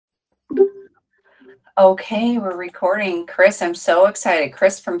Okay, we're recording. Chris, I'm so excited.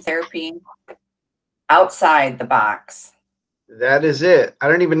 Chris from Therapy Outside the Box. That is it. I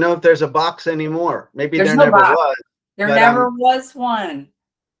don't even know if there's a box anymore. Maybe There's there no never box. was. There but never was one.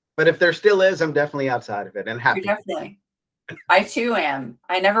 But if there still is, I'm definitely outside of it and happy. You're definitely. I too am.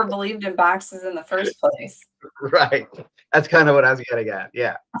 I never believed in boxes in the first place. Right. That's kind of what I was getting at.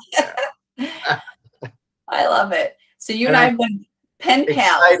 Yeah. I love it. So you and I have been pen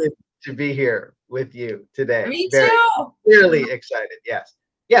pals. Excited to be here with you today. Me Very too. Really excited. Yes.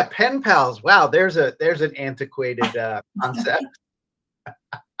 Yeah. Pen pals. Wow. There's an antiquated concept.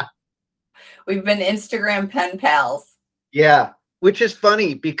 We've been Instagram pen pals. Yeah. Which is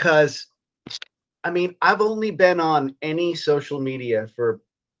funny because, I mean, I've only been on any social media for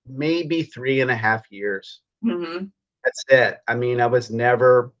maybe 3.5 years. Mm-hmm. That's it. I mean, I was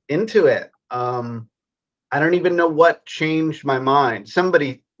never into it. I don't even know what changed my mind.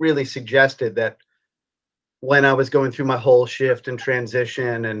 Somebody really suggested that when I was going through my whole shift and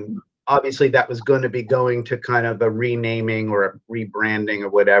transition, and obviously that was going to be going to kind of a renaming or a rebranding or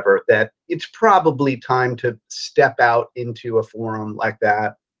whatever, that it's probably time to step out into a forum like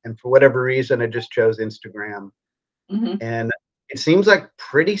that. And for whatever reason, I just chose Instagram. Mm-hmm. And it seems like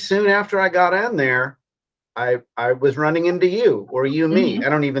pretty soon after I got on there, I was running into you or you me. Mm-hmm. I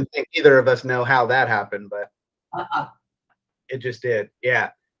don't even think either of us know how that happened, but it just did.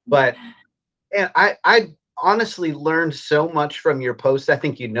 Yeah. But and I honestly learned so much from your posts. I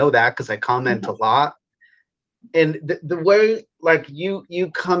think you know that because I comment a lot. And the way like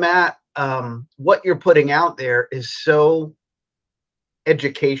you come at what you're putting out there is so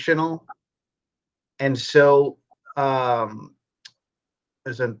educational and so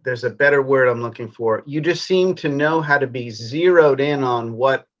there's a better word I'm looking for. You just seem to know how to be zeroed in on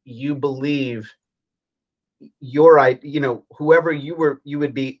what you believe whoever you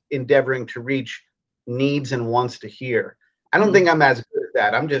would be endeavoring to reach needs and wants to hear. I don't think I'm as good at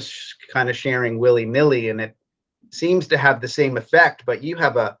that. I'm just kind of sharing willy-nilly, and it seems to have the same effect, but you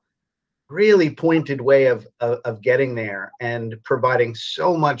have a really pointed way of getting there and providing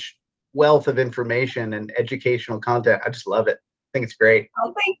so much wealth of information and educational content. I just love it. I think it's great.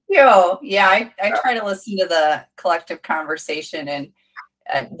 Oh, thank you. Yeah, I try to listen to the collective conversation and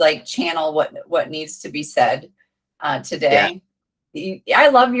like channel what needs to be said today. Yeah. I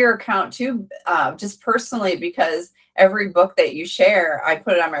love your account too, just personally, because every book that you share, I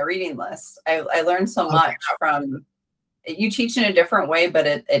put it on my reading list. I learned so much from you. Teach in a different way, but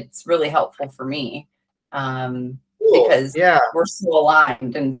it's really helpful for me because we're so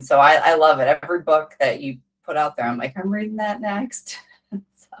aligned. And so I love it. Every book that you put out there, I'm like, I'm reading that next.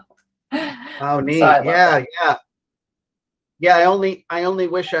 Oh, neat. So yeah. I only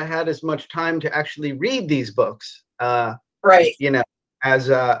wish I had as much time to actually read these books. Right. As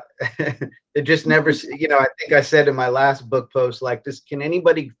it just never, I think I said in my last book post, like, can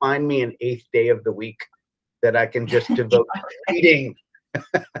anybody find me an 8th day of the week that I can just devote to reading?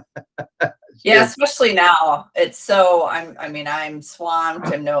 Yeah, especially now. It's so I'm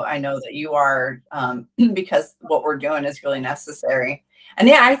swamped. I know that you are, because what we're doing is really necessary. And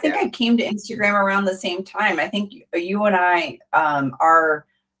yeah, I think I came to Instagram around the same time. I think you and I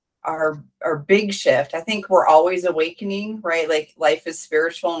our big shift. I think we're always awakening, right? Like life is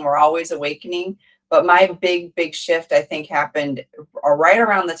spiritual and we're always awakening. But my big shift, I think, happened right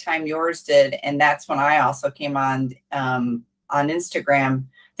around the time yours did. And that's when I also came on Instagram.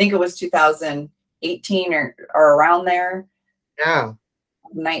 I think it was 2018 or around there. Yeah.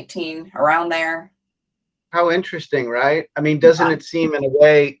 19, around there. How interesting, right? I mean, doesn't it seem in a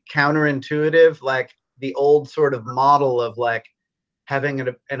way counterintuitive, like the old sort of model of like having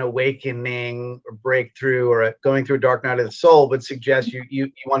an awakening or breakthrough or going through a dark night of the soul would suggest you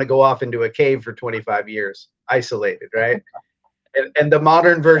want to go off into a cave for 25 years, isolated, right? And the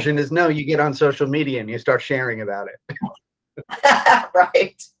modern version is no, you get on social media and you start sharing about it.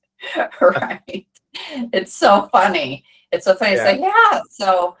 Right. It's so funny. It's so funny. It's like,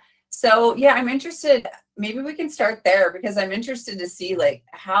 so yeah, I'm interested. Maybe we can start there because I'm interested to see like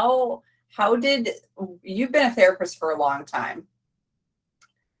how did you've been a therapist for a long time.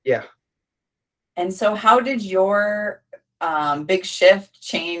 Yeah. And so how did your big shift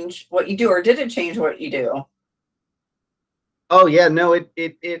change what you do, or did it change what you do? Oh yeah, no, it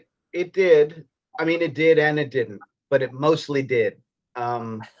did. I mean, it did and it didn't, but it mostly did.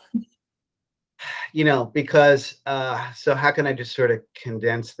 Because so how can I just sort of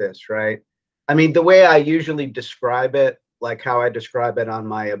condense this, right? I mean, the way I usually describe it, like how I describe it on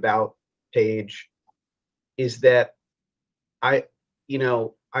my about page, is that I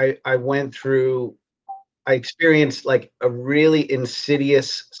went through I experienced like a really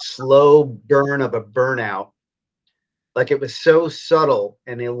insidious, slow burn of a burnout. Like it was so subtle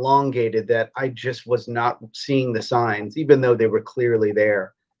and elongated that I just was not seeing the signs, even though they were clearly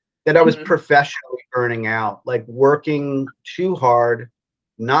there. That I was Mhm. professionally burning out, like working too hard,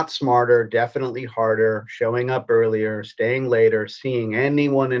 not smarter, definitely harder, showing up earlier, staying later, seeing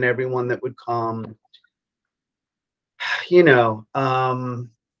anyone and everyone that would come, you know,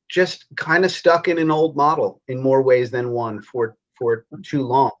 just kind of stuck in an old model in more ways than one for too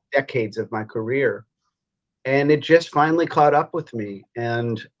long, decades of my career. And it just finally caught up with me.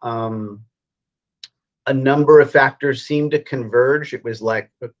 And a number of factors seemed to converge. It was like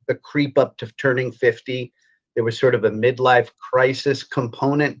the creep up to turning 50. There was sort of a midlife crisis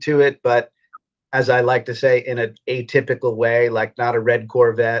component to it, but as I like to say, in an atypical way, like not a red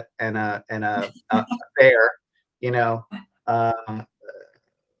Corvette and a fair, you know, um,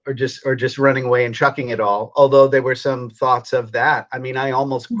 or just running away and chucking it all. Although there were some thoughts of that. I mean, I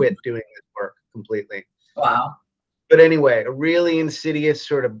almost quit doing this work completely. Wow. But anyway, a really insidious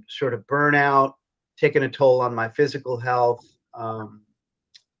sort of burnout, taking a toll on my physical health. Uh,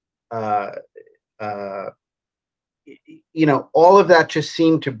 uh, you know, all of that just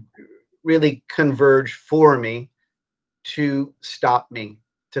seemed to really converge for me to stop me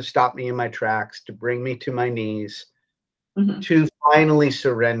in my tracks, to bring me to my knees, Mhm. to finally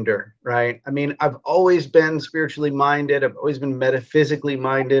surrender, right? I mean, I've always been spiritually minded, I've always been metaphysically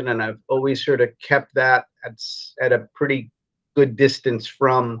minded, and I've always sort of kept that at a pretty good distance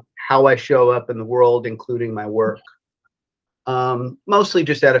from how I show up in the world, including my work. Mostly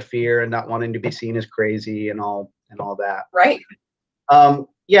just out of fear and not wanting to be seen as crazy and all that. Right.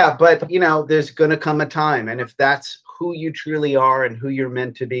 Yeah, but you know, there's gonna come a time, and if that's who you truly are and who you're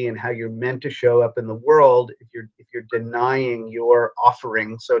meant to be and how you're meant to show up in the world, if you're denying your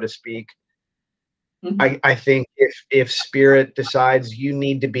offering, so to speak, Mhm. I think if spirit decides you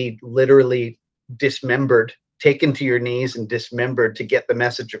need to be literally dismembered, taken to your knees and dismembered to get the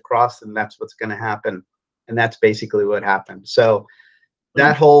message across, then that's what's gonna happen. And that's basically what happened. So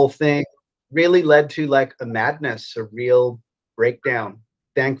that Mhm. whole thing really led to like a madness, a real breakdown.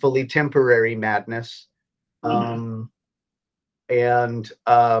 Thankfully, temporary madness. Mhm. Um, and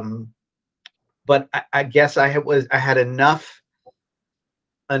but I guess I had enough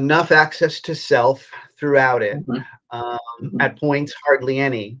access to self throughout it. Mhm. Mhm. At points, hardly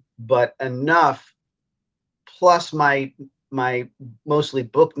any, but enough. Plus my mostly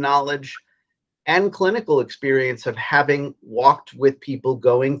book knowledge and clinical experience of having walked with people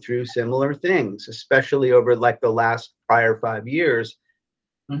going through similar things, especially over like the last prior 5 years,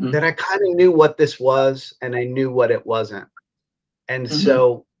 Mhm. that I kind of knew what this was and I knew what it wasn't. And Mhm.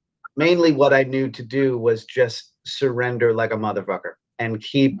 so mainly what I knew to do was just surrender like a motherfucker and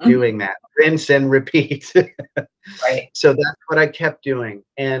keep Mhm. doing that, rinse and repeat. Right. So that's what I kept doing.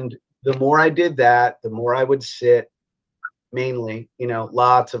 And the more I did that, the more I would sit, mainly, you know,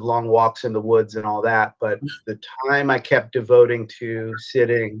 lots of long walks in the woods and all that. But the time I kept devoting to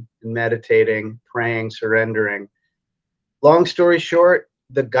sitting and meditating, praying, surrendering. Long story short,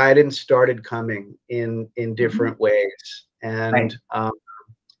 the guidance started coming in Mhm. different ways, and Right.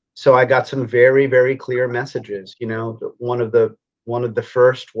 so I got some very very clear messages. You know, one of the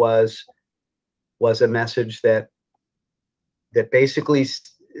first was a message that basically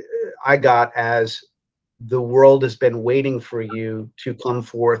I got as the world has been waiting for you to come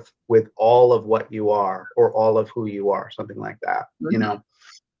forth with all of what you are or all of who you are, something like that, you Mhm. know.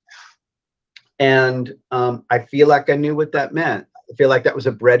 And I feel like I knew what that meant. I feel like that was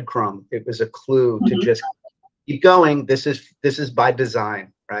a breadcrumb. It was a clue to Mhm. just keep going. This is by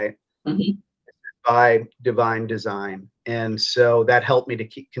design, right? Mhm. By divine design. And so that helped me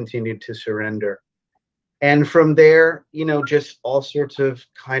to continue to surrender. And from there, you know, just all sorts of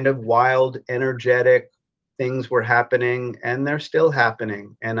kind of wild, energetic things were happening, and they're still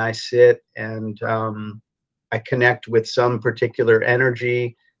happening. And I sit and I connect with some particular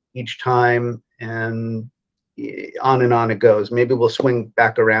energy each time, and on and on it goes. Maybe we'll swing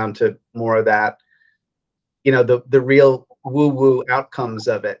back around to more of that, you know, the real woo woo outcomes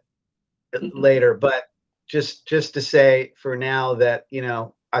of it Mhm. later. But just to say for now that, you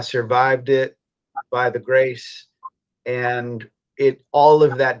know, I survived it by the grace, and it all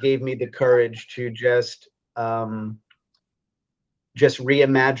of that gave me the courage to just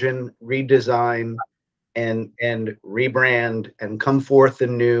reimagine, redesign, and rebrand and come forth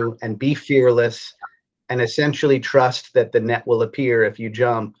anew and be fearless and essentially trust that the net will appear if you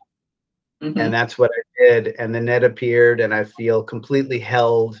jump. And Mhm. that's what I did, and the net appeared, and I feel completely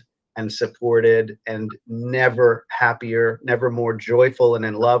held and supported and never happier, never more joyful and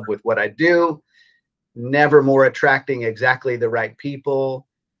in love with what I do. never more attracting exactly the right people.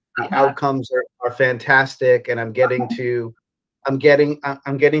 The outcomes are fantastic, and I'm getting to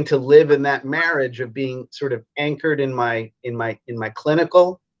live in that marriage of being sort of anchored in my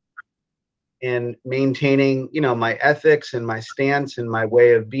clinical and maintaining, you know, my ethics and my stance and my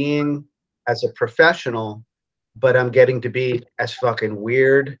way of being as a professional, but I'm getting to be as fucking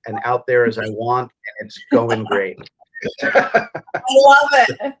weird and out there as I want, and it's going great. I love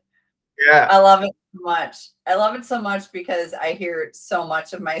it. Yeah. I love it so much. I love it so much because I hear so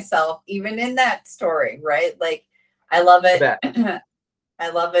much of myself, even in that story, right? Like, I love it. I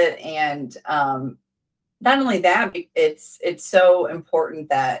love it. And not only that, it's so important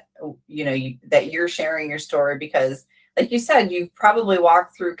that, you know, that you're sharing your story, because like you said, you've probably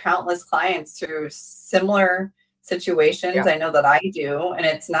walked through countless clients through similar situations. Yeah. I know that I do, and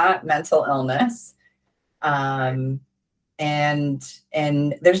it's not mental illness. And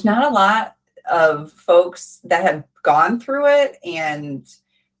there's not a lot of folks that have gone through it and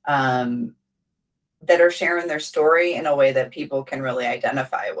that are sharing their story in a way that people can really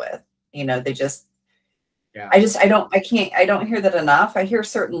identify with. You know, they just, yeah. I don't hear that enough. I hear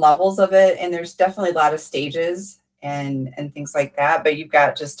certain levels of it, and there's definitely a lot of stages and things like that. But you've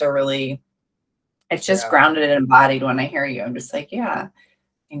got just a really, it's just grounded and embodied when I hear you. I'm just like, yeah,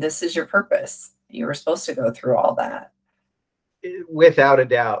 and this is your purpose. You were supposed to go through all that. Without a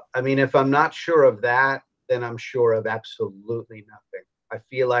doubt. I mean, if I'm not sure of that, then I'm sure of absolutely nothing. I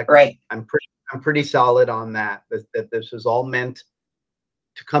feel like I'm pretty solid on that this was all meant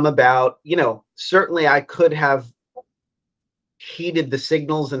to come about. You know, certainly I could have heeded the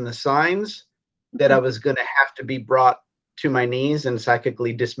signals and the signs that I was going to have to be brought to my knees and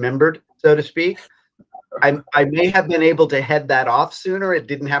psychically dismembered, so to speak. I may have been able to head that off sooner. It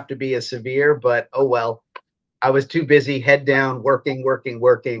didn't have to be as severe, but oh well. I was too busy, head down, working,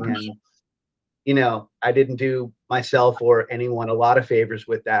 and you know, I didn't do myself or anyone a lot of favors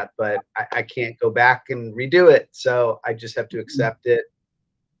with that, but I can't go back and redo it. So I just have to accept it.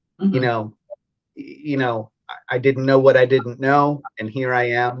 You know, I didn't know what I didn't know, and here I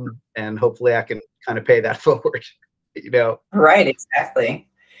am, and hopefully I can kind of pay that forward, you know. Right, exactly.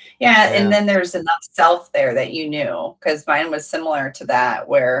 Yeah, and then there's enough self there that you knew, because mine was similar to that,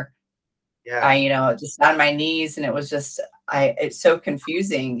 where I, you know, just on my knees, and it was just, it's so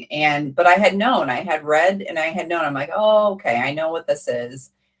confusing. But I had known, I had read, and I had known, I'm like, oh, okay, I know what this is.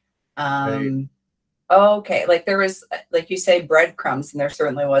 Okay. Like there was, like you say, breadcrumbs, and there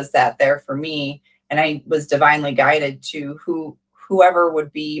certainly was that there for me. And I was divinely guided to whoever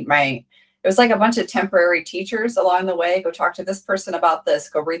would be it was like a bunch of temporary teachers along the way. Go talk to this person about this,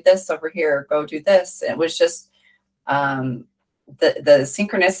 go read this over here, go do this. It was just, the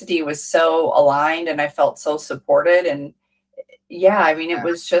synchronicity was so aligned, and I felt so supported. And yeah, I mean, it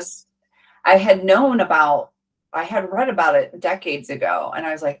was just, I had read about it decades ago, and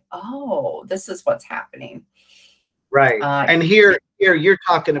I was like, oh, this is what's happening. Right. And here you're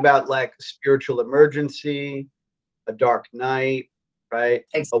talking about like spiritual emergency, a dark night, right?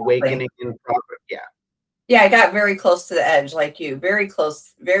 Exactly. Awakening in progress. Yeah. Yeah, I got very close to the edge, like you, very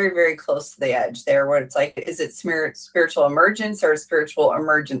close, very, very close to the edge there, where it's like, is it spiritual emergence or spiritual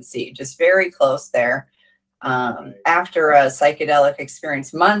emergency? Just very close there. After a psychedelic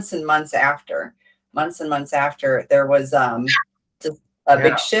experience, months and months after, there was just a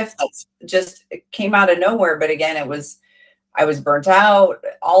big shift that just came out of nowhere. But again, I was burnt out,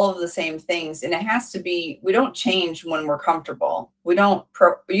 all of the same things. And it has to be, we don't change when we're comfortable. We don't,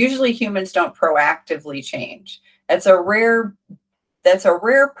 usually humans don't proactively change. That's a rare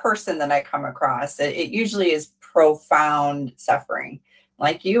person that I come across. It usually is profound suffering.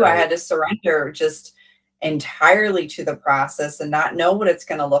 Like you, I had to surrender just entirely to the process and not know what it's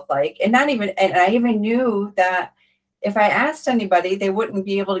going to look like. And I even knew that if I asked anybody, they wouldn't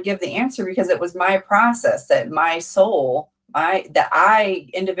be able to give the answer, because it was my process that my soul, that I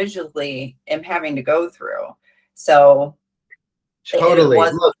individually am having to go through. So totally.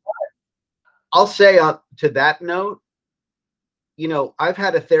 Look, I'll say to that note, you know, I've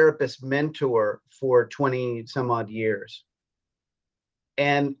had a therapist mentor for 20 some odd years,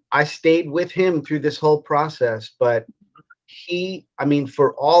 and I stayed with him through this whole process. But I mean,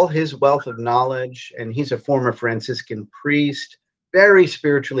 for all his wealth of knowledge, and he's a former Franciscan priest, very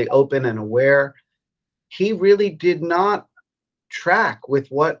spiritually open and aware, he really did not track with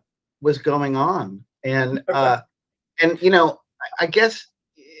what was going on. And you know, I guess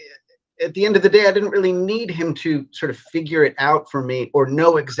at the end of the day, I didn't really need him to sort of figure it out for me or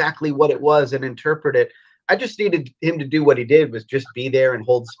know exactly what it was and interpret it. I just needed him to do what he did, was just be there and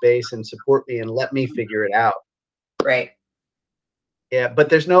hold space and support me and let me figure it out. Right. Yeah, but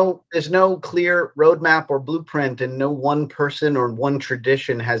there's no clear roadmap or blueprint, and no one person or one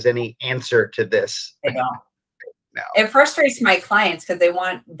tradition has any answer to this. They don't. No. It frustrates my clients because they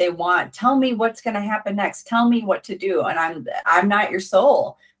want, tell me what's going to happen next. Tell me what to do. And I'm not your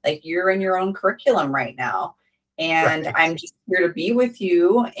soul. Like, you're in your own curriculum right now. And Right. I'm just here to be with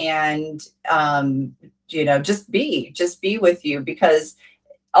you. And, you know, just be with you, because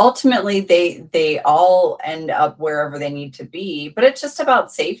ultimately they all end up wherever they need to be. But it's just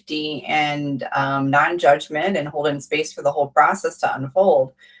about safety and non-judgment and holding space for the whole process to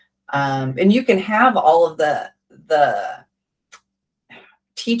unfold. And you can have all of the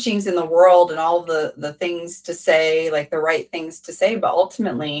teachings in the world and all of the things to say, like the right things to say, but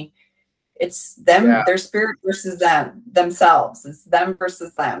ultimately it's them, their spirit versus themselves. It's them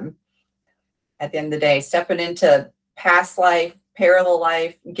versus them. At the end of the day, stepping into past life, parallel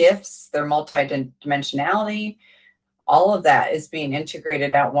life, gifts, their multidimensionality, all of that is being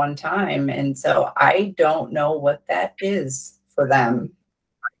integrated at one time. And so I don't know what that is for them.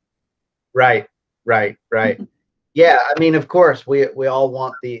 Right. Yeah, I mean, of course, we all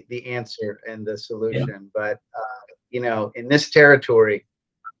want the answer and the solution, but you know, in this territory,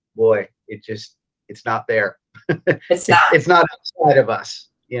 boy, it's not there. It's not. It's not outside of us,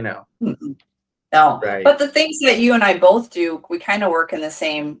 you know. No, Right. but the things that you and I both do, we kind of work in the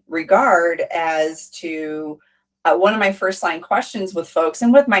same regard as to one of my first line questions with folks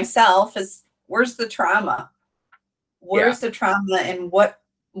and with myself is, where's the trauma? Where's the trauma, and what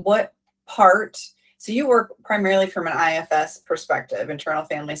part? So you work primarily from an IFS perspective, internal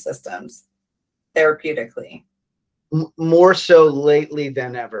family systems, therapeutically. More so lately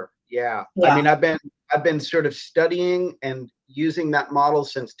than ever. Yeah. I mean, I've been sort of studying and using that model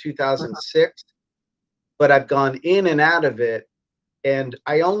since 2006, but I've gone in and out of it, and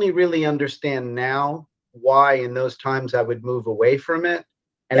I only really understand now why in those times I would move away from it.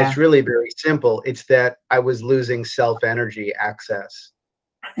 And it's really very simple. It's that I was losing self-energy access.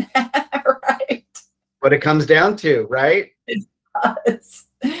 Right. What it comes down to, right? It does.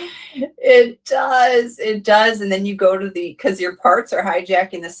 It does. And then you go to because your parts are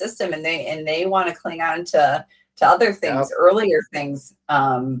hijacking the system, and they want to cling on to other things, earlier things.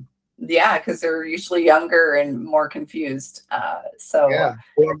 Because they're usually younger and more confused.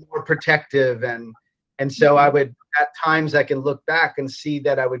 Or more protective, and so I would, at times I can look back and see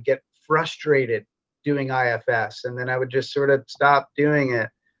that I would get frustrated doing IFS, and then I would just sort of stop doing it.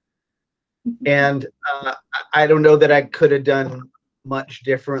 And I don't know that I could have done much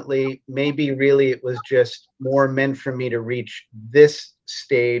differently. Maybe really it was just more meant for me to reach this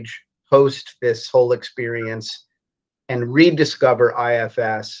stage post this whole experience and rediscover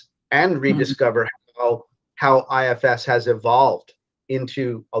IFS and rediscover how IFS has evolved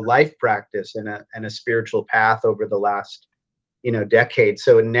into a life practice and a spiritual path over the last, you know, decade.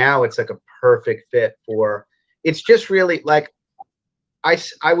 So now it's like a perfect fit for, it's just really like,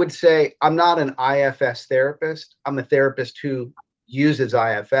 I would say I'm not an IFS therapist. I'm a therapist who uses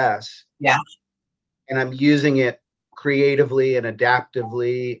IFS. Yeah. And I'm using it creatively and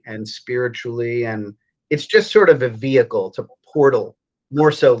adaptively and spiritually. And it's just sort of a vehicle, it's a portal,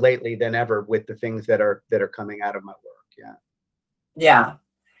 more so lately than ever with the things that are coming out of my work. Yeah,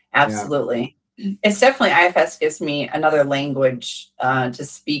 absolutely. Yeah. It's definitely, IFS gives me another language to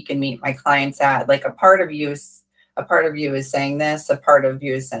speak and meet my clients at. Like, a part of you is saying this, a part of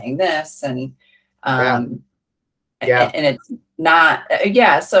you is saying this, and and it's not.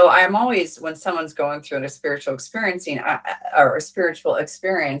 So I'm always, when someone's going through a spiritual experiencing or a spiritual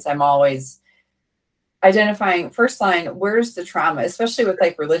experience, I'm always identifying first line, where's the trauma, especially with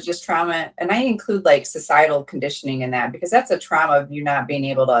like religious trauma. And I include like societal conditioning in that, because that's a trauma of you not being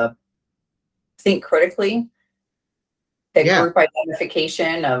able to think critically. That group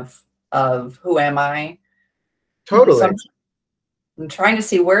identification of who am I? Totally. So I'm trying to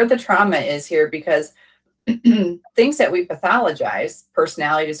see where the trauma is here, because things that we pathologize,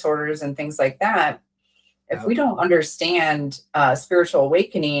 personality disorders and things like that, if we don't understand spiritual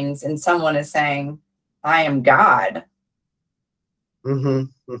awakenings and someone is saying, I am God,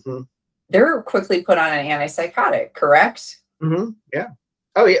 they're quickly put on an antipsychotic, correct? Yeah.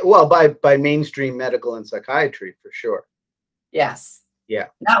 Oh, yeah. Well, by mainstream medical and psychiatry, for sure. Yes. Yeah.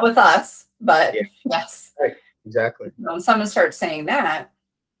 Not with us, but yes. Right. Exactly. When someone starts saying that,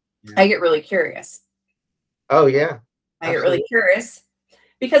 I get really curious. Oh, yeah. I get really curious,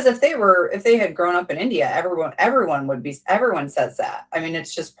 because if they had grown up in India, everyone says that. I mean,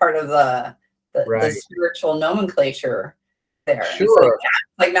 it's just part of the spiritual nomenclature there. Sure. It's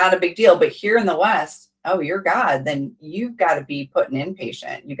like not a big deal. But here in the West, oh, you're God, then you've got to be put in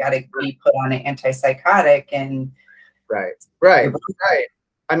inpatient. You got to be put on an antipsychotic, and right, right, right.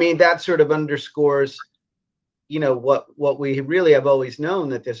 I mean, that sort of underscores, you know, what we really have always known,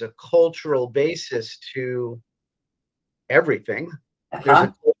 that there's a cultural basis to everything. There's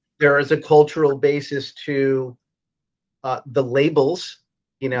a there is a cultural basis to the labels,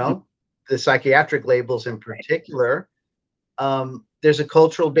 you know, the psychiatric labels in particular. There's a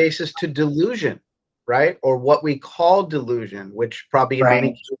cultural basis to delusion, right? Or what we call delusion, which probably in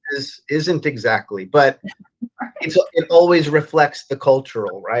many cases isn't exactly, but it always reflects the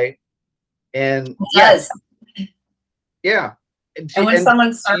cultural, right? And It does. yeah. And when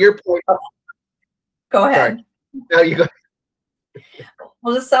someone starts, to your point, go ahead. Sorry. No, you go.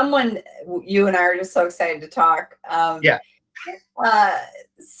 Well, to someone, you and I are just so excited to talk. Yeah.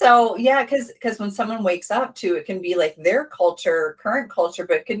 So yeah, because when someone wakes up to, it can be like their culture, current culture,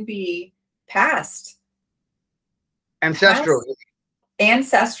 but it can be past, Ancestral.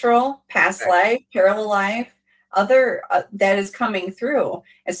 past life, parallel life, other that is coming through.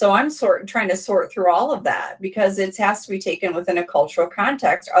 And so I'm trying to sort through all of that, because it has to be taken within a cultural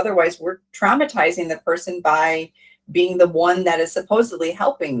context. Otherwise, we're traumatizing the person by being the one that is supposedly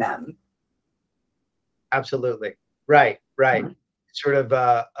helping them. Absolutely. Right, right. Sort of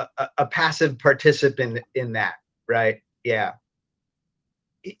a passive participant in that, right? Yeah.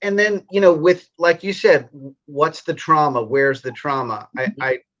 And then, you know, with, like you said, what's the trauma? Where's the trauma?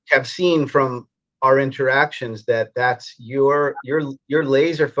 I have seen from our interactions that that's your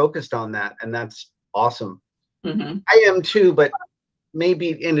laser focused on that, and that's awesome. I am too, but maybe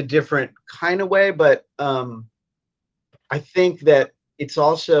in a different kind of way. But I think that it's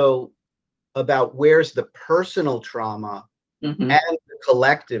also about where's the personal trauma and the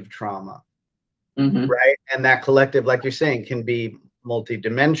collective trauma, right? And that collective, like you're saying, can be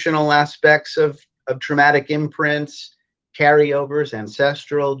multidimensional aspects of traumatic imprints, carryovers,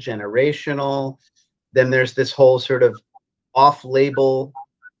 ancestral, generational. Then there's this whole sort of off-label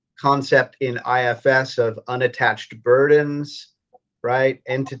concept in IFS of unattached burdens, right?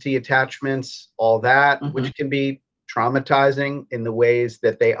 Entity attachments, all that, which can be traumatizing in the ways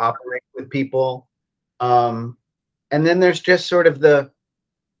that they operate with people. And then there's just sort of the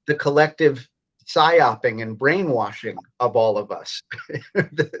collective psyoping and brainwashing of all of us.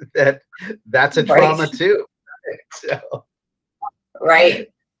 That's a trauma too. So,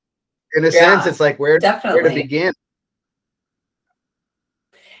 in a sense, it's like where to begin.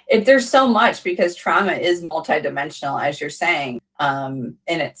 There's so much, because trauma is multidimensional, as you're saying, in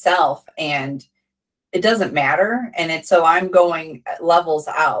itself, and it doesn't matter. And so I'm going levels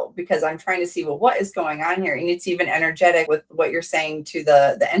out, because I'm trying to see, well, what is going on here? And it's even energetic with what you're saying to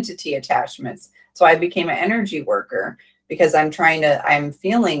the entity attachments. So I became an energy worker, because I'm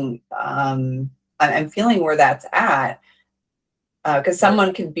feeling where that's at. Because someone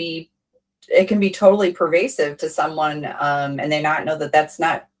it can be totally pervasive to someone, and they not know that that's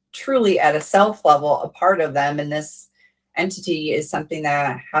not truly at a self level a part of them. And this entity is something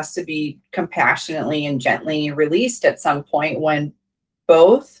that has to be compassionately and gently released at some point, when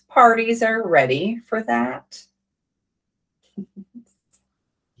both parties are ready for that.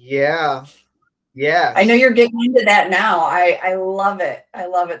 Yeah. Yeah. I know you're getting into that now. I love it. I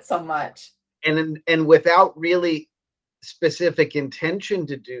love it so much. And without really specific intention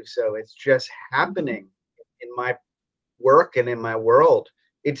to do so, it's just happening in my work and in my world.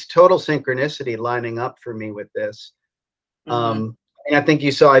 It's total synchronicity lining up for me with this. And I think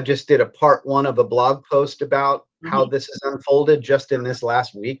you saw I just did a part 1 of a blog post about how this has unfolded just in this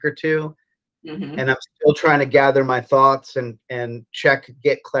last week or two. And I'm still trying to gather my thoughts and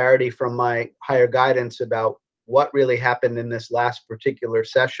get clarity from my higher guidance about what really happened in this last particular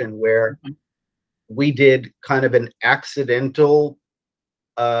session, where we did kind of an accidental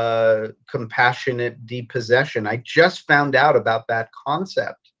compassionate depossession. I just found out about that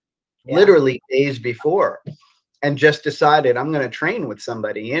concept literally days before, and just decided I'm going to train with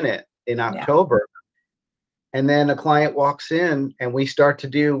somebody in it in October. And then a client walks in and we start to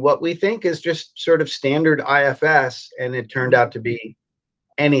do what we think is just sort of standard IFS, and it turned out to be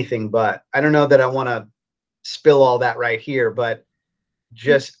anything but. I don't know that I want to spill all that right here, but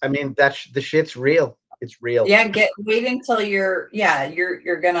just, I mean, that's, the shit's real. It's real. Yeah, wait until you're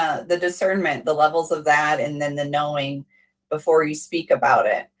gonna, the discernment, the levels of that, and then the knowing before you speak about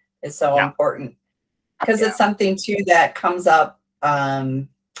it is so important, because it's something too that comes up.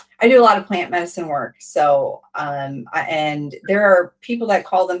 I do a lot of plant medicine work, so and there are people that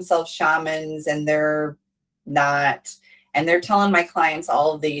call themselves shamans, and they're not, and they're telling my clients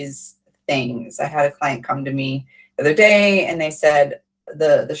all of these things. I had a client come to me the other day, and they said,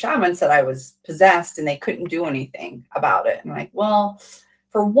 the shaman said I was possessed, and they couldn't do anything about it. And I'm like, well,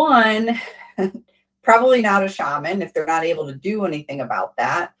 for one, probably not a shaman if they're not able to do anything about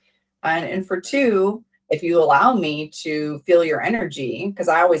that. And for two, if you allow me to feel your energy, because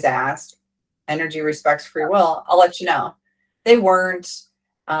I always ask, energy respects free will, I'll let you know. They weren't.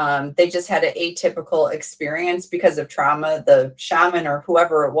 They just had an atypical experience because of trauma. The shaman or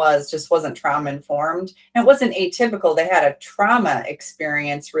whoever it was just wasn't trauma informed. And it wasn't atypical. They had a trauma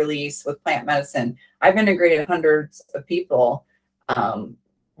experience release with plant medicine. I've integrated hundreds of people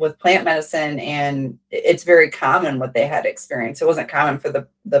with plant medicine, and it's very common what they had experienced. It wasn't common for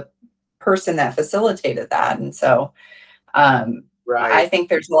the person that facilitated that. And so I think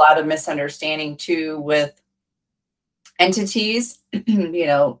there's a lot of misunderstanding too with entities, you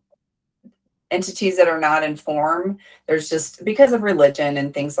know, entities that are not informed. There's just, because of religion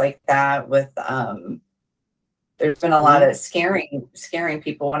and things like that, with there's been a lot of scaring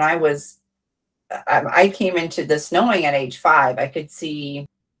people. When I came into this knowing at age 5, I could see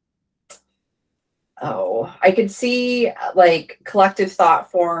like collective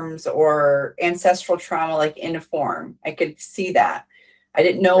thought forms or ancestral trauma, like in a form. I could see that. I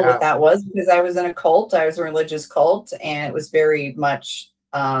didn't know what that was because I was in a cult. I was a religious cult, and it was very much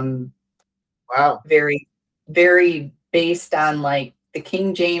very, very based on like the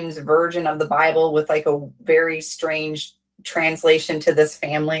King James version of the Bible, with like a very strange translation to this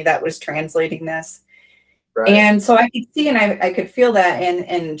family that was translating this. And so I could see, and I could feel that,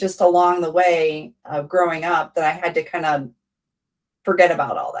 and just along the way of growing up, that I had to kind of forget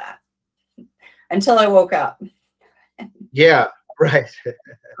about all that until I woke up. Yeah, right.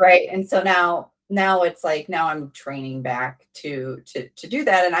 Right. And so now it's like, now I'm training back to do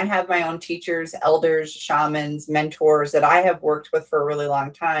that. And I have my own teachers, elders, shamans, mentors that I have worked with for a really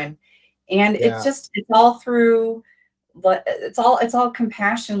long time. And it's all through, but it's all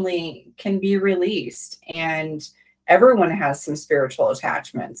compassionately can be released, and everyone has some spiritual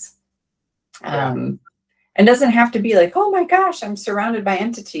attachments. And doesn't have to be like, oh my gosh, I'm surrounded by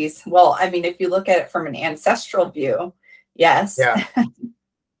entities. Well, I mean, if you look at it from an ancestral view, yes.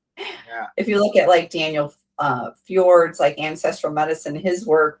 If you look at like Daniel Fjord's like ancestral medicine, his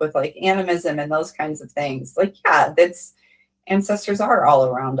work with like animism and those kinds of things, like, yeah, that's, ancestors are all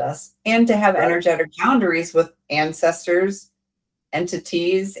around us. And to have energetic boundaries with ancestors,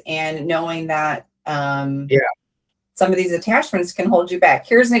 entities, and knowing that some of these attachments can hold you back.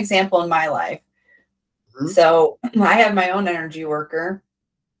 Here's an example in my life. So I have my own energy worker,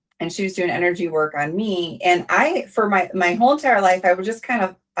 and she was doing energy work on me. And I, for my whole entire life, I would just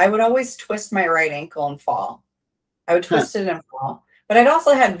I would always twist my right ankle and fall. I would twist it and fall. But I'd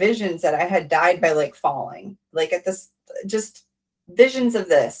also had visions that I had died by like falling, like at this, just visions of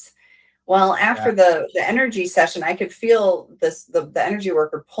this. Well, after the energy session, I could feel this, the energy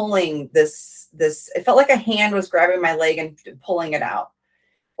worker pulling this, it felt like a hand was grabbing my leg and pulling it out.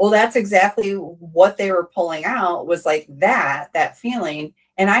 Well, that's exactly what they were pulling out, was like that feeling.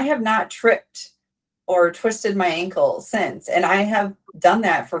 And I have not tripped or twisted my ankle since. And I have done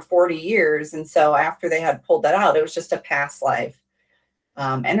that for 40 years. And so after they had pulled that out, it was just a past life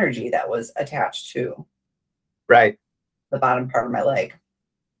energy that was attached to the bottom part of my leg.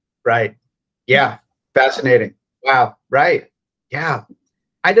 Yeah. Fascinating. Wow. Yeah.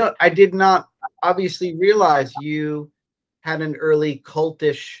 I did not obviously realize you had an early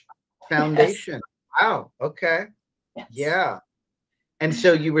cultish foundation. Wow. Okay. Yeah. And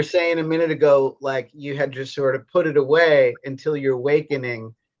so you were saying a minute ago, like you had just sort of put it away until your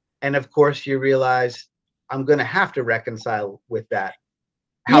awakening. And of course you realize, I'm going to have to reconcile with that.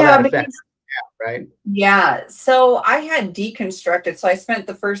 How that affects. Right. Yeah. So I had deconstructed. So I spent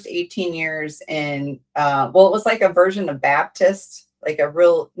the first 18 years in, well, it was like a version of Baptist, like a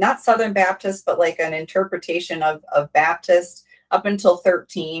real, not Southern Baptist, but like an interpretation of Baptist up until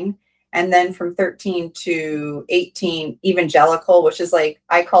 13. And then from 13 to 18, evangelical, which is like,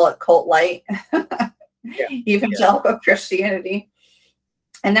 I call it cult light, evangelical Christianity.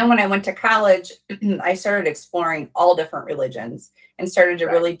 And then when I went to college, I started exploring all different religions and started to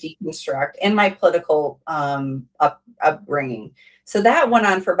really deconstruct in my political upbringing. So that went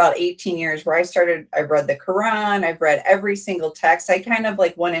on for about 18 years, where I read the Quran, I've read every single text. I kind of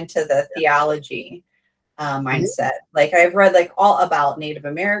like went into the theology mindset. Like I've read like all about Native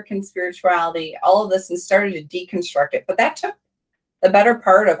American spirituality, all of this, and started to deconstruct it. But that took the better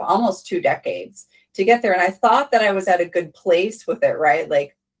part of almost 2 decades to get there. And I thought that I was at a good place with it, right?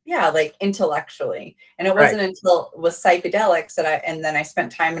 Like, yeah, like intellectually. And it wasn't until with psychedelics that and then I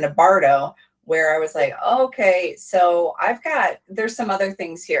spent time in a bardo where I was like, oh, okay, so there's some other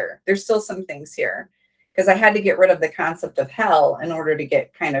things here. There's still some things here, because I had to get rid of the concept of hell in order to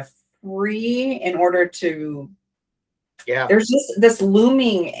get kind of free, in order to Yeah. There's just this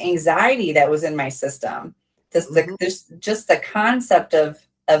looming anxiety that was in my system. There's just the concept of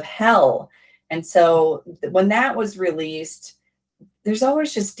hell. And so when that was released, there's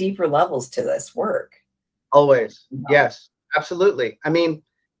always just deeper levels to this work. Always. You know? Yes, absolutely. I mean,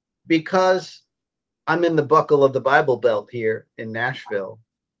 because I'm in the buckle of the Bible Belt here in Nashville.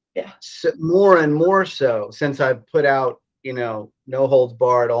 Yeah. So more and more so since I've put out, you know, no holds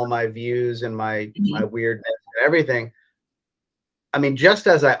barred, all my views and my weirdness and everything. I mean, just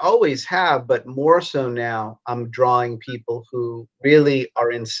as I always have, but more so now, I'm drawing people who really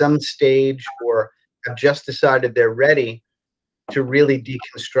are in some stage or have just decided they're ready to really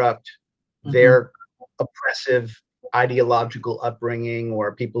deconstruct their oppressive ideological upbringing,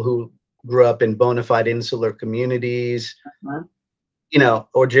 or people who grew up in bona fide insular communities, you know,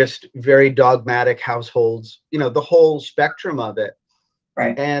 or just very dogmatic households, you know, the whole spectrum of it.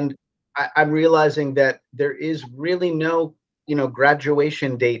 Right. And I'm realizing that there is really no, you know,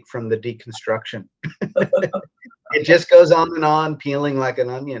 graduation date from the deconstruction. It just goes on, peeling like an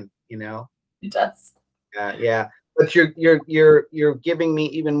onion, you know. It does. Yeah. But you're giving me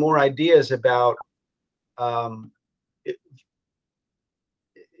even more ideas about, you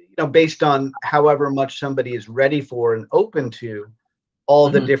know, based on however much somebody is ready for and open to all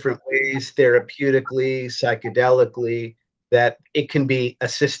the different ways therapeutically, psychedelically, that it can be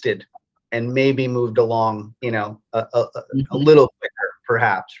assisted and maybe moved along, you know, a little quicker,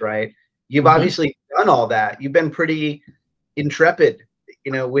 perhaps, right? You've obviously done all that. You've been pretty intrepid,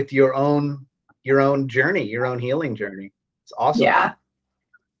 you know, with your own journey, your own healing journey. It's awesome.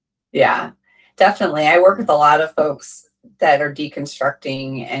 Yeah, definitely. I work with a lot of folks that are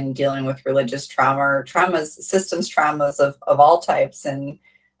deconstructing and dealing with religious systems traumas of all types. And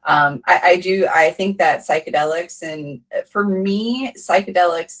I think that psychedelics, and for me,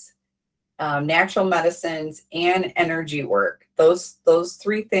 psychedelics, natural medicines, and energy work, those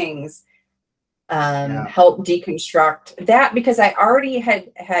three things help deconstruct that, because I already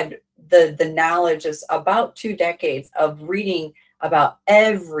had the knowledge of about 2 decades of reading about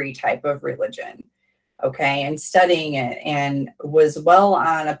every type of religion, okay, and studying it, and was well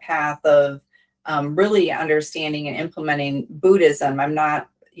on a path of really understanding and implementing Buddhism. I'm not,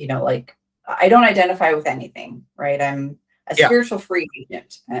 you know, like, I don't identify with anything, right? I'm a spiritual free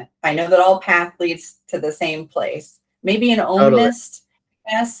agent. I know that all path leads to the same place. Maybe an omnist,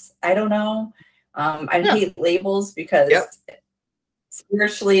 yes, I don't know. I hate labels because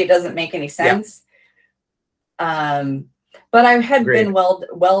spiritually it doesn't make any sense. But I had been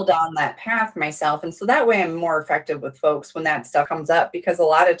well down that path myself. And so that way I'm more effective with folks when that stuff comes up, because a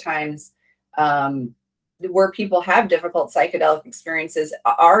lot of times where people have difficult psychedelic experiences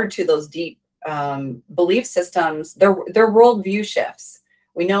are to those deep belief systems, their worldview shifts.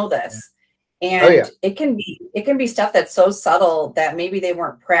 We know this. And it can be stuff that's so subtle that maybe they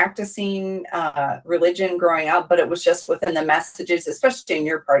weren't practicing religion growing up, but it was just within the messages, especially in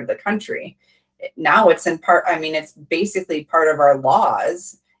your part of the country. Now it's in part, I mean, it's basically part of our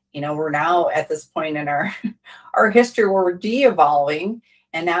laws. You know, we're now at this point in our history where we're de-evolving,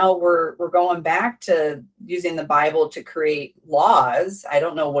 and now we're going back to using the Bible to create laws. I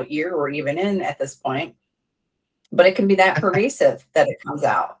don't know what year we're even in at this point, but it can be that pervasive that it comes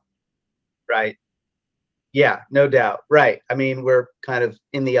out. Right. Yeah, no doubt. Right. I mean, we're kind of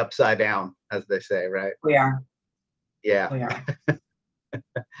in the upside down, as they say, right? We are. Yeah. We are.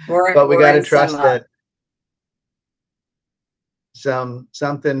 But we got to trust that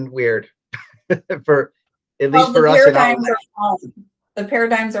something weird for at least for us. The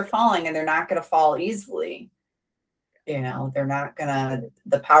paradigms are falling, and they're not going to fall easily. You know, they're not going to,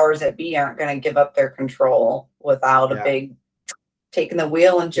 the powers that be aren't going to give up their control without a big taking the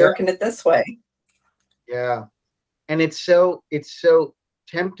wheel and jerking it this way. Yeah. And it's so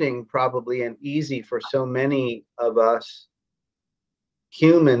tempting, probably, and easy for so many of us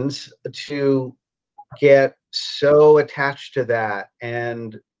humans to get so attached to that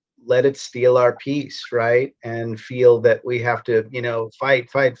and let it steal our peace, right? And feel that we have to, you know, fight.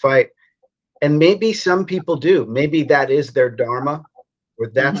 And maybe some people do. Maybe that is their dharma, or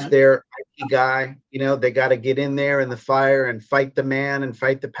that's their guy. You know, they got to get in there in the fire and fight the man and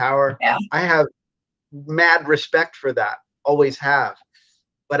fight the power. Yeah. I have mad respect for that, always have.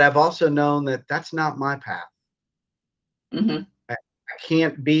 But I've also known that that's not my path. I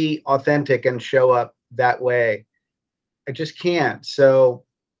can't be authentic and show up that way. I just can't. So,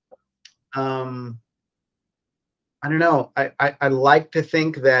 I don't know. I like to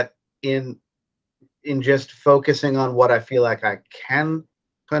think that in just focusing on what I feel like I can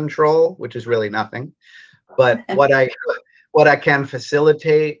control, which is really nothing, but what I can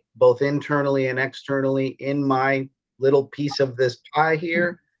facilitate both internally and externally in my little piece of this pie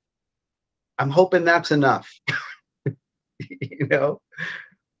here. I'm hoping that's enough. You know,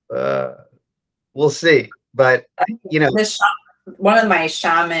 we'll see. But you know, one of my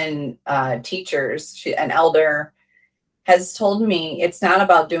shaman teachers, an elder, has told me it's not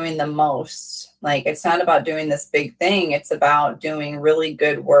about doing the most. Like, it's not about doing this big thing. It's about doing really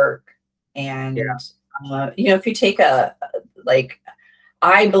good work. And you know, if you take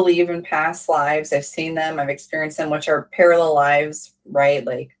I believe in past lives. I've seen them. I've experienced them, which are parallel lives, right?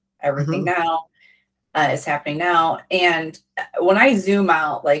 Like everything now is happening now. And when I zoom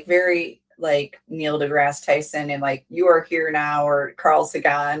out, like very like Neil deGrasse Tyson and like You Are Here Now or Carl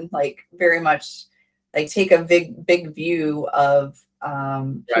Sagan, like very much like take a big view of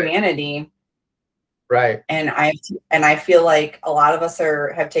humanity. Right. And I feel like a lot of us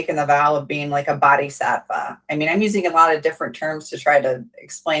have taken the vow of being like a bodhisattva. I mean, I'm using a lot of different terms to try to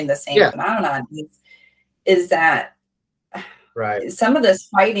explain the same phenomenon. Is that some of this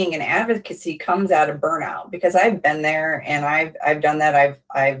fighting and advocacy comes out of burnout, because I've been there and I've done that.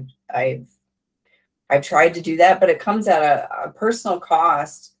 I've tried to do that, but it comes at a personal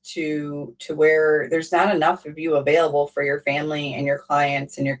cost to where there's not enough of you available for your family and your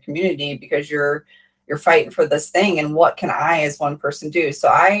clients and your community, because you're fighting for this thing. And what can I as one person do? So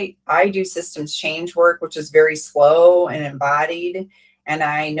I do systems change work, which is very slow and embodied. And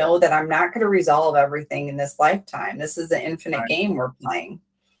I know that I'm not going to resolve everything in this lifetime. This is an infinite game we're playing.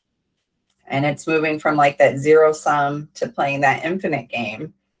 And it's moving from like that zero sum to playing that infinite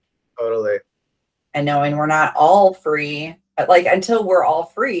game. Totally. And knowing we're not all free, like until we're all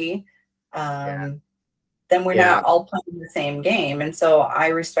free, then we're not all playing the same game. And so I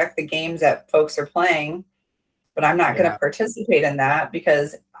respect the games that folks are playing, but I'm not going to participate in that,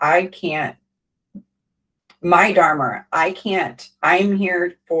 because I can't, my dharma, I'm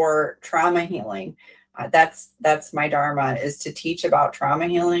here for trauma healing. That's my dharma, is to teach about trauma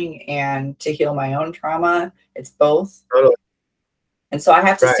healing and to heal my own trauma. It's both. Totally. And so I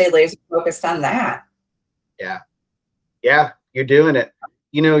have to stay laser focused on that. Yeah. Yeah, you're doing it.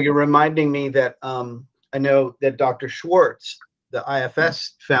 You know, you're reminding me that I know that Dr. Schwartz, the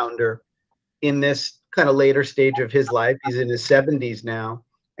IFS founder, in this kind of later stage of his life, he's in his 70s now,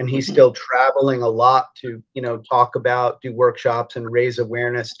 and he's still traveling a lot to, you know, talk about, do workshops and raise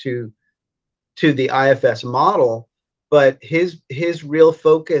awareness to the IFS model. But his real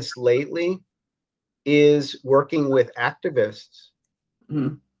focus lately is working with activists,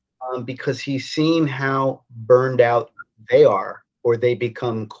 because he's seen how burned out they are, or they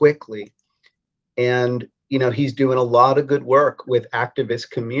become quickly. And, you know, he's doing a lot of good work with activist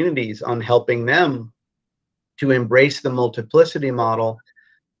communities on helping them to embrace the multiplicity model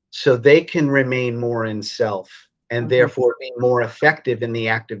so they can remain more in self, and therefore be more effective in the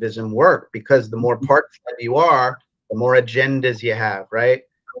activism work. Because the more parts that you are, the more agendas you have, right?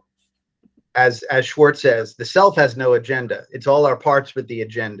 As Schwartz says, the self has no agenda. It's all our parts with the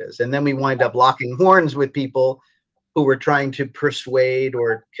agendas. And then we wind up locking horns with people who we're trying to persuade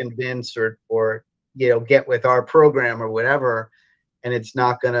or convince or you know, get with our program or whatever. And it's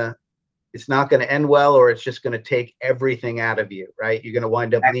not gonna end well, or it's just gonna take everything out of you, right? You're gonna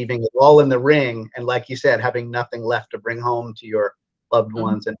wind up leaving it all in the ring, and like you said, having nothing left to bring home to your loved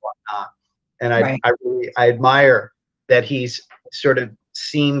ones and whatnot. And I admire that he's sort of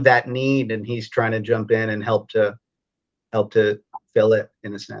seen that need, and he's trying to jump in and help to fill it,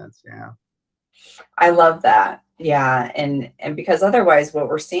 in a sense. Yeah. I love that. Yeah. And because otherwise what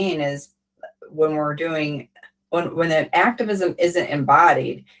we're seeing is when we're doing, when the activism isn't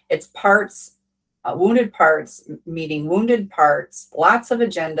embodied, it's parts, wounded parts meeting wounded parts, lots of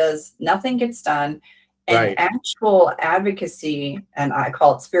agendas, nothing gets done. And actual advocacy, and I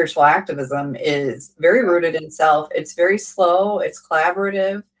call it spiritual activism, is very rooted in self. It's very slow. It's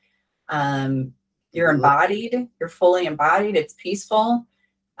collaborative. You're embodied. You're fully embodied. It's peaceful.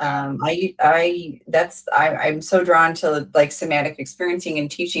 I'm so drawn to like somatic experiencing and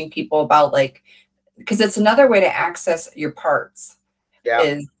teaching people about, like, because it's another way to access your parts.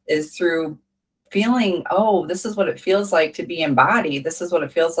 Is through feeling, oh, this is what it feels like to be embodied. This is what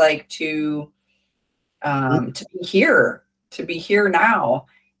it feels like to be here now.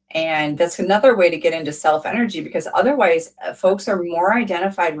 And that's another way to get into self energy, because otherwise folks are more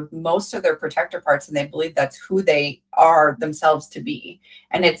identified with most of their protector parts, and they believe that's who they are themselves to be.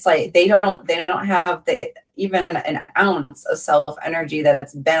 And it's like they don't have even an ounce of self energy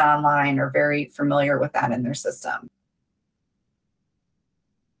that's been online or very familiar with that in their system.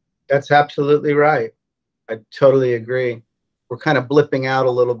 That's absolutely right. I totally agree. We're kind of blipping out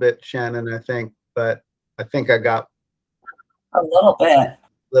a little bit, Shannon, I think, but I think I got a little bit.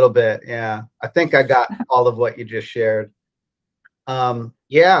 little bit. Yeah. I think I got all of what you just shared.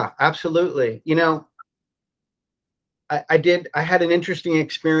 Yeah, absolutely. You know, I had an interesting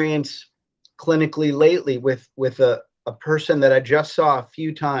experience clinically lately with a person that I just saw a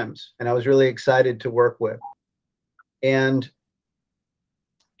few times and I was really excited to work with. And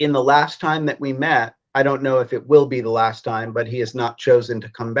in the last time that we met, I don't know if it will be the last time, but he has not chosen to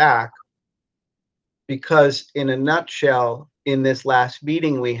come back because, in a nutshell, in this last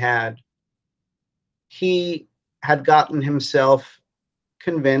meeting we had, he had gotten himself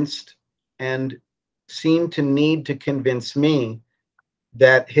convinced and seemed to need to convince me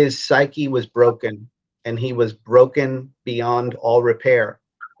that his psyche was broken and he was broken beyond all repair.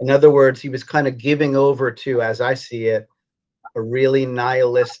 In other words, he was kind of giving over to, as I see it, a really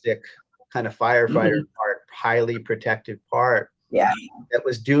nihilistic kind of firefighter part, highly protective part. Yeah. That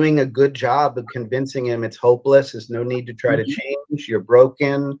was doing a good job of convincing him it's hopeless. There's no need to try to change. You're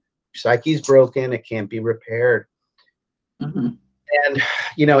broken. Your psyche's broken. It can't be repaired. And,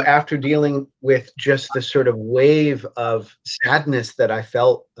 you know, after dealing with just the sort of wave of sadness that I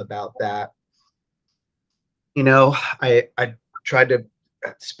felt about that, you know, I tried to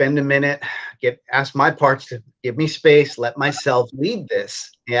spend a minute, ask my parts to give me space, let myself lead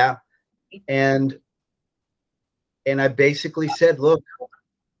this. Yeah. And I basically said, look,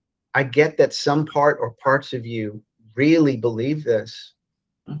 I get that some part or parts of you really believe this.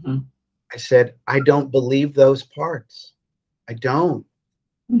 I said, I don't believe those parts. I don't,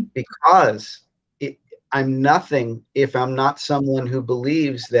 because I'm nothing if I'm not someone who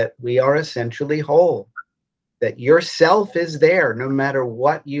believes that we are essentially whole, that your self is there no matter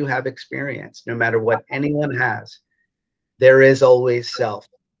what you have experienced, no matter what anyone has. There is always self.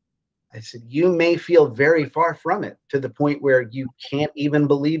 I said, you may feel very far from it to the point where you can't even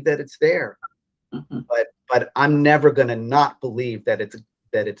believe that it's there. But I'm never going to not believe that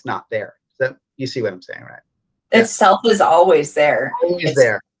it's not there. So you see what I'm saying, right? Itself is always there. Always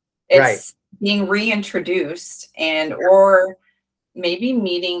there. It's right. being reintroduced, and or maybe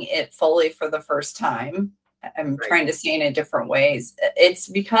meeting it fully for the first time. I'm trying to say in a different ways. It's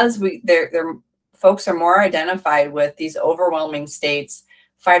because folks are more identified with these overwhelming states.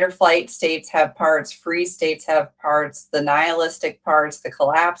 Fight or flight states have parts, freeze states have parts, the nihilistic parts, the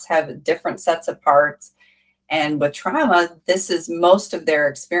collapse have different sets of parts. And with trauma, this is most of their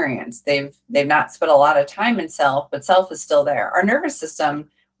experience. They've not spent a lot of time in self, but self is still there. Our nervous system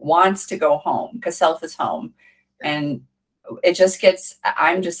wants to go home because self is home. And it just gets,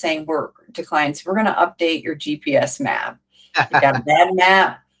 I'm just saying, to clients, we're going to update your GPS map. You got a bad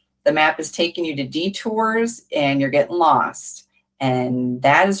map. The map is taking you to detours and you're getting lost. And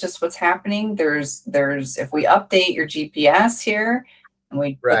that is just what's happening. There's if we update your GPS here and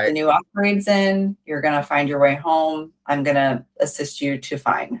we put the new upgrades in, you're going to find your way home. I'm going to assist you to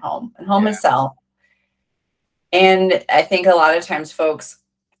find home, and home is self. And I think a lot of times, folks,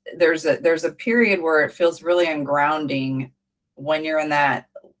 there's a period where it feels really ungrounding when you're in that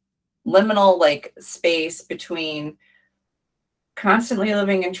liminal like space between constantly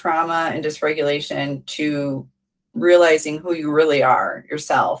living in trauma and dysregulation to realizing who you really are,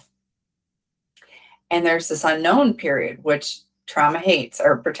 yourself. And there's this unknown period, which trauma hates,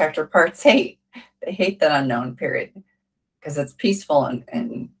 or protector parts hate. They hate that unknown period because it's peaceful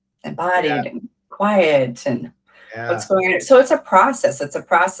and embodied and quiet and what's going on. So it's a process. It's a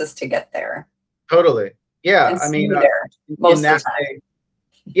process to get there. Totally. Yeah. And I mean, most of the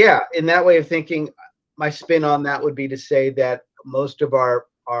time. In that way of thinking, my spin on that would be to say that most of our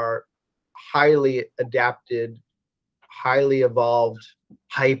highly adapted, highly evolved,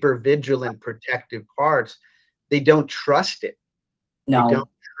 hyper vigilant protective parts, they don't trust it. No. They don't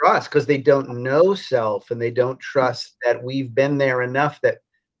trust because they don't know self, and they don't trust that we've been there enough that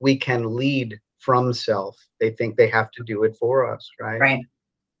we can lead from self. They think they have to do it for us, right?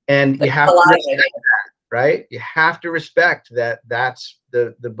 And you have to respect that, right? You have to respect that that's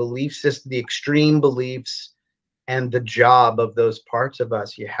the belief system, the extreme beliefs, and the job of those parts of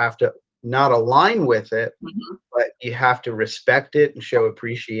us. You have to not align with it, but you have to respect it and show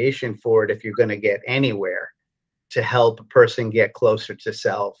appreciation for it if you're going to get anywhere to help a person get closer to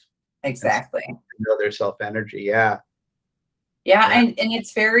self. Exactly. Know their self energy. Yeah. And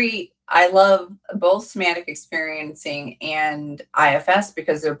it's very, I love both Somatic Experiencing and IFS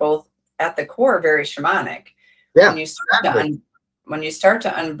because they're both at the core very shamanic. Yeah. When you start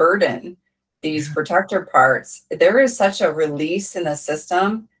to unburden these protector parts, there is such a release in the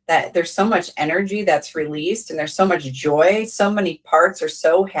system that there's so much energy that's released, and there's so much joy. So many parts are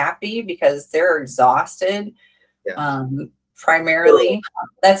so happy because they're exhausted. Primarily,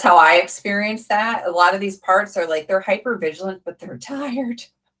 that's how I experience that. A lot of these parts are like, they're hyper vigilant, but they're tired.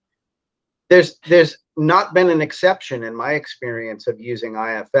 there's not been an exception in my experience of using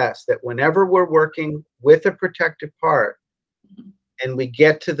IFS, that whenever we're working with a protective part and we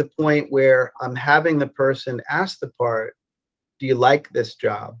get to the point where I'm having the person ask the part, do you like this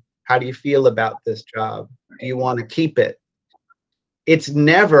job? How do you feel about this job? Do you want to keep it? It's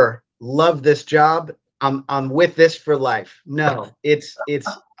never love this job. I'm with this for life. No, it's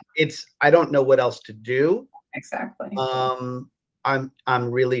I don't know what else to do. Exactly.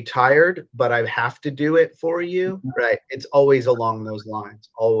 I'm really tired, but I have to do it for you. Right. It's always along those lines.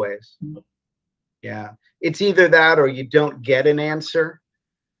 Always. Yeah. It's either that or you don't get an answer,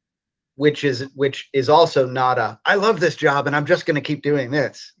 which is also not a I love this job and I'm just going to keep doing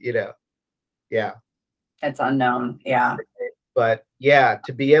this, you know. Yeah. It's unknown. Yeah. But yeah,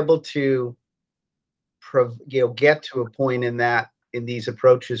 to be able to get to a point in these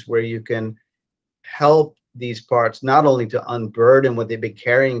approaches where you can help these parts not only to unburden what they've been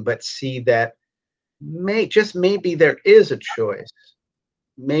carrying, but see that maybe there is a choice.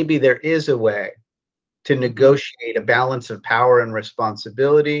 Maybe there is a way to negotiate a balance of power and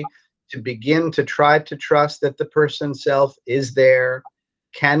responsibility, to begin to try to trust that the person's self is there,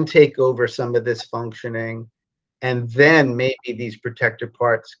 can take over some of this functioning. And then maybe these protective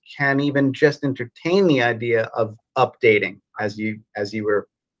parts can even just entertain the idea of updating, as you were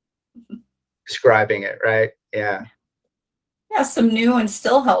describing it, right? Yeah. Yeah, some new and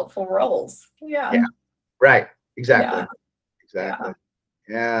still helpful roles. Yeah. Yeah. Right. Exactly. Yeah. Exactly.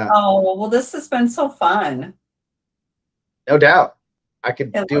 Yeah. Oh, well, this has been so fun. No doubt. I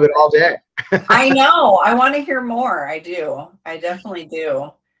could do it all day. I know. I want to hear more. I do. I definitely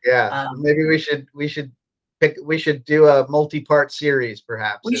do. Yeah. Maybe we should do a multi-part series,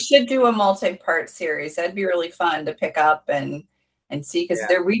 perhaps. We should do a multi-part series. That'd be really fun to pick up and see, because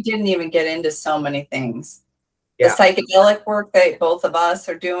we didn't even get into so many things. The psychedelic work that both of us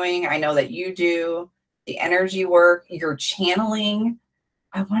are doing, I know that you do, the energy work, you're channeling.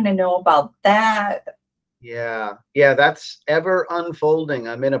 I want to know about that. Yeah. Yeah, that's ever unfolding.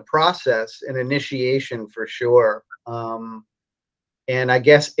 I'm in a process, an initiation for sure. And I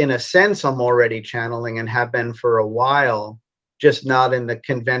guess in a sense, I'm already channeling and have been for a while, just not in the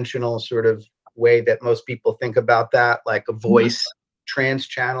conventional sort of way that most people think about that, like a voice trance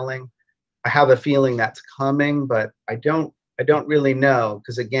channeling. I have a feeling that's coming, but I don't really know.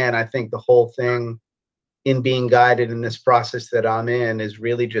 Because again, I think the whole thing in being guided in this process that I'm in is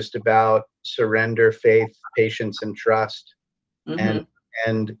really just about surrender, faith, patience, and trust.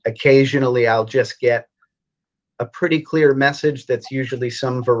 And occasionally I'll just get a pretty clear message that's usually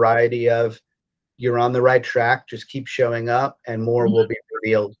some variety of, you're on the right track, just keep showing up and more will be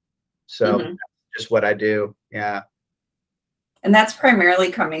revealed. So that's just what I do. Yeah. And that's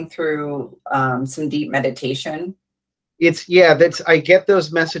primarily coming through some deep meditation. I get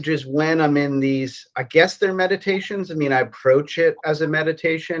those messages when I'm in these, I guess they're meditations. I mean, I approach it as a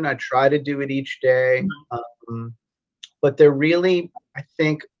meditation. I try to do it each day. But they're really, I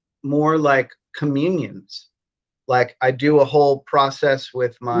think, more like communions. Like I do a whole process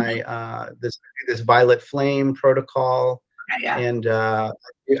with my this violet flame protocol, and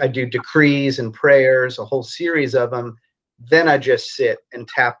I do decrees and prayers, a whole series of them. Then I just sit and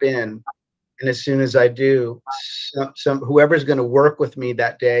tap in, and as soon as I do, whoever's going to work with me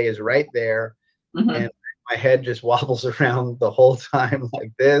that day is right there, and my head just wobbles around the whole time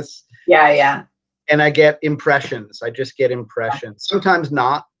like this. Yeah. And I get impressions. I just get impressions. Sometimes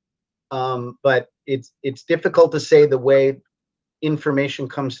not. But it's difficult to say the way information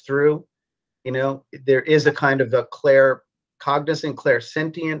comes through. You know, there is a kind of a cognizant,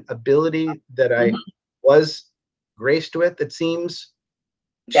 clairsentient ability that I was graced with, it seems,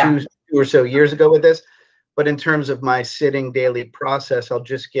 2 or so years ago with this. But in terms of my sitting daily process, I'll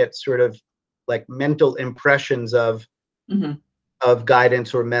just get sort of like mental impressions of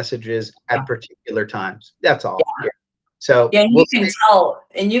guidance or messages at particular times. That's all. Yeah. So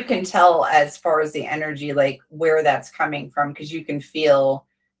and you can tell as far as the energy, like where that's coming from, because you can feel.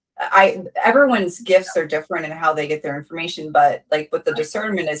 Everyone's gifts are different in how they get their information, but like with the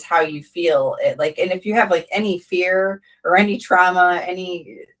discernment is how you feel it. Like, and if you have like any fear or any trauma,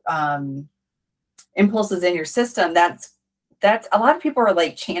 any impulses in your system, that's a lot of people are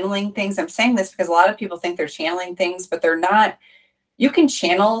like channeling things. I'm saying this because a lot of people think they're channeling things, but they're not. You can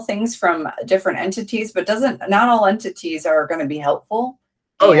channel things from different entities, but not all entities are going to be helpful.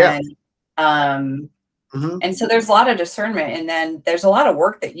 And so there's a lot of discernment, and then there's a lot of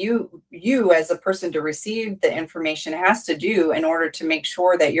work that you as a person to receive the information has to do in order to make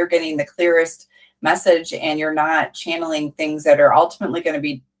sure that you're getting the clearest message and you're not channeling things that are ultimately going to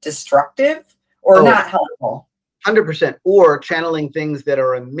be destructive or not helpful. 100%, or channeling things that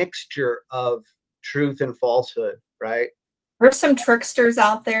are a mixture of truth and falsehood, right? There's some tricksters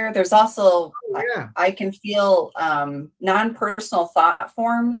out there. There's also, Yeah. I can feel non-personal thought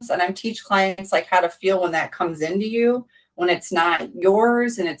forms, and I teach clients like how to feel when that comes into you, when it's not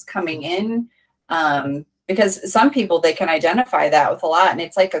yours and it's coming in. Because some people, they can identify that with a lot, and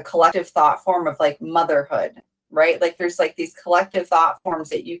it's like a collective thought form of like motherhood, right? Like there's like these collective thought forms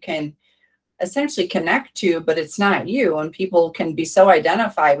that you can essentially connect to, but it's not you, and people can be so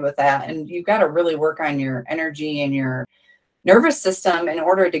identified with that, and you've got to really work on your energy and your nervous system in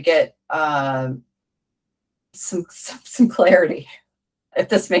order to get some clarity, if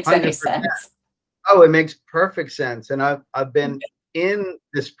this makes 100%. any sense. Oh, it makes perfect sense. And I've been in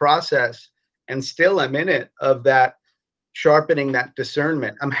this process, and still I'm in it, of that sharpening that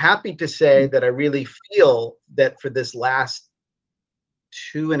discernment. I'm happy to say that I really feel that for this last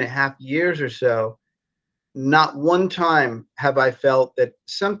 2.5 years or so, not one time have I felt that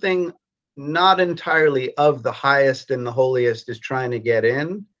something not entirely of the highest and the holiest is trying to get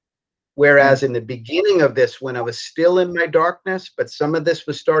in. Whereas in the beginning of this, when I was still in my darkness, but some of this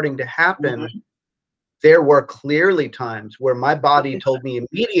was starting to happen, there were clearly times where my body told me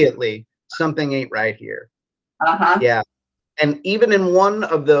immediately, something ain't right here. Yeah. And even in one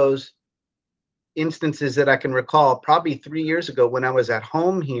of those instances that I can recall, probably 3 years ago, when I was at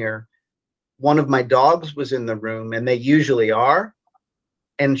home here, one of my dogs was in the room, and they usually are,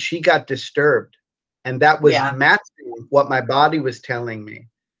 and she got disturbed. And that was matching what my body was telling me.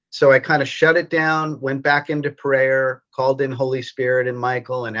 So I kind of shut it down, went back into prayer, called in Holy Spirit and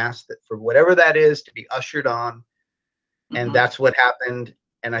Michael, and asked that for whatever that is to be ushered on. And that's what happened.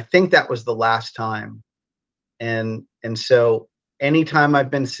 And I think that was the last time. And so anytime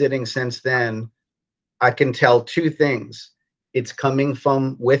I've been sitting since then, I can tell two things. It's coming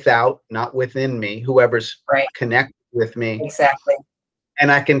from without, not within me, whoever's connected with me. Exactly.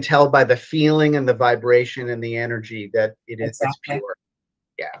 And I can tell by the feeling and the vibration and the energy that it is it's pure.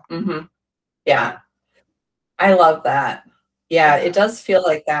 Yeah. Yeah. I love that. Yeah, it does feel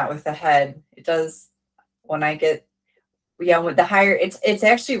like that with the head. It does when I get, with the higher, it's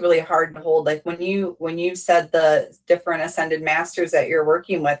actually really hard to hold. Like when you said the different ascended masters that you're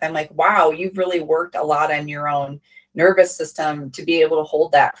working with, I'm like, wow, you've really worked a lot on your own nervous system to be able to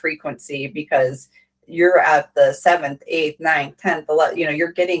hold that frequency, because you're at the 7th, 8th, 9th, 10th, 11th,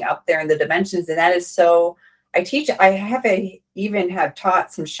 you're getting up there in the dimensions. And that is so, I even have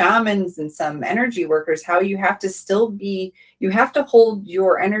taught some shamans and some energy workers how you have to hold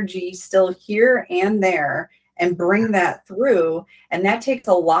your energy still here and there and bring that through. And that takes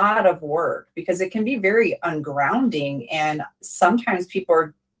a lot of work, because it can be very ungrounding. And sometimes people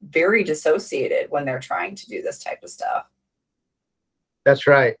are very dissociated when they're trying to do this type of stuff. That's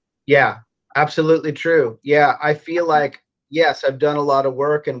right. Yeah, absolutely true. Yeah, I feel like, yes, I've done a lot of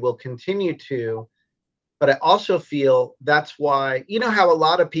work and will continue to, but I also feel that's why, how a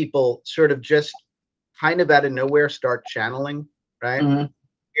lot of people sort of just kind of out of nowhere start channeling, right?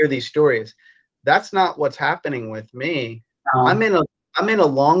 Hear these stories. That's not what's happening with me. I'm in a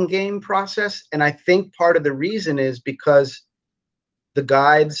long game process, and I think part of the reason is because the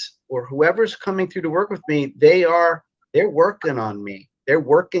guides or whoever's coming through to work with me, they're working on me. They're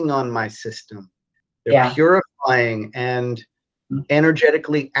working on my system. They're purifying and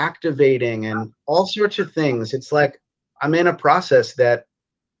energetically activating and all sorts of things. It's like I'm in a process that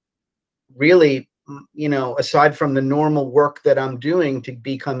really, aside from the normal work that I'm doing to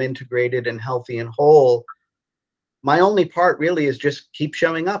become integrated and healthy and whole, my only part really is just keep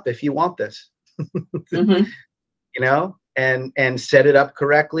showing up if you want this, and set it up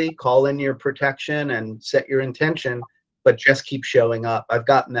correctly, call in your protection and set your intention, but just keep showing up. I've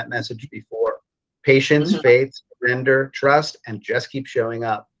gotten that message before. Patience, faith, surrender, trust, and just keep showing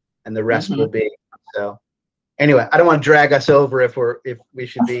up, and the rest will be. So anyway, I don't want to drag us over if we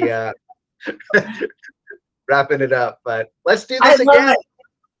should be wrapping it up, but let's do this again.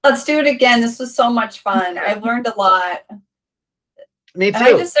 Let's do it again. This was so much fun. I've learned a lot. Me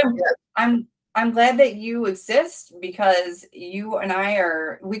too. And I'm glad that you exist, because you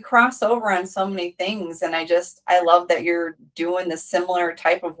and we cross over on so many things. And I love that you're doing the similar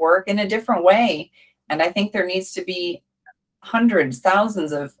type of work in a different way. And I think there needs to be hundreds,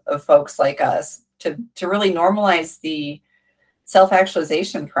 thousands of folks like us to really normalize the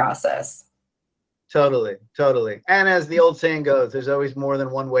self-actualization process. Totally. And as the old saying goes, there's always more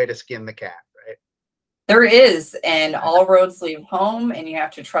than one way to skin the cat, right? There is, and all roads lead home, and you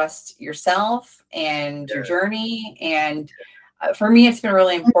have to trust yourself and your journey. And for me, it's been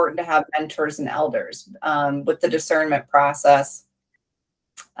really important to have mentors and elders with the discernment process,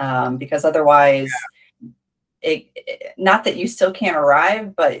 because otherwise not that you still can't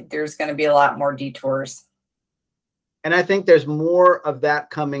arrive, but there's going to be a lot more detours. And I think there's more of that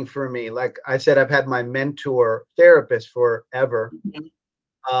coming for me. Like I said, I've had my mentor therapist forever,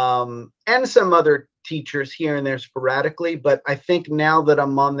 and some other teachers here and there sporadically. But I think now that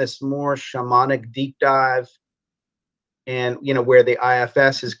I'm on this more shamanic deep dive, and where the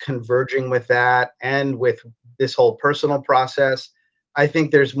IFS is converging with that and with this whole personal process, I think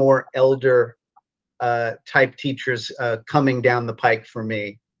there's more elder type teachers coming down the pike for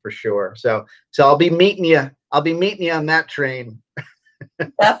me, for sure. So I'll be meeting you. I'll be meeting you on that train.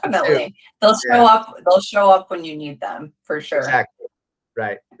 Definitely. They'll show up. They'll show up when you need them, for sure. Exactly.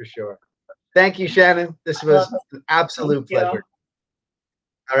 Right. For sure. Thank you, Shannon. This was an absolute pleasure.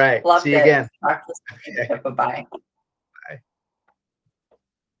 All right. Loved See you it. again. Talk to you. Okay. Bye-bye. Bye.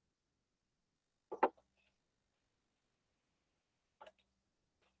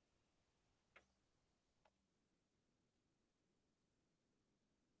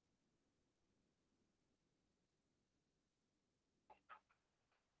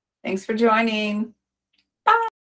 Thanks for joining.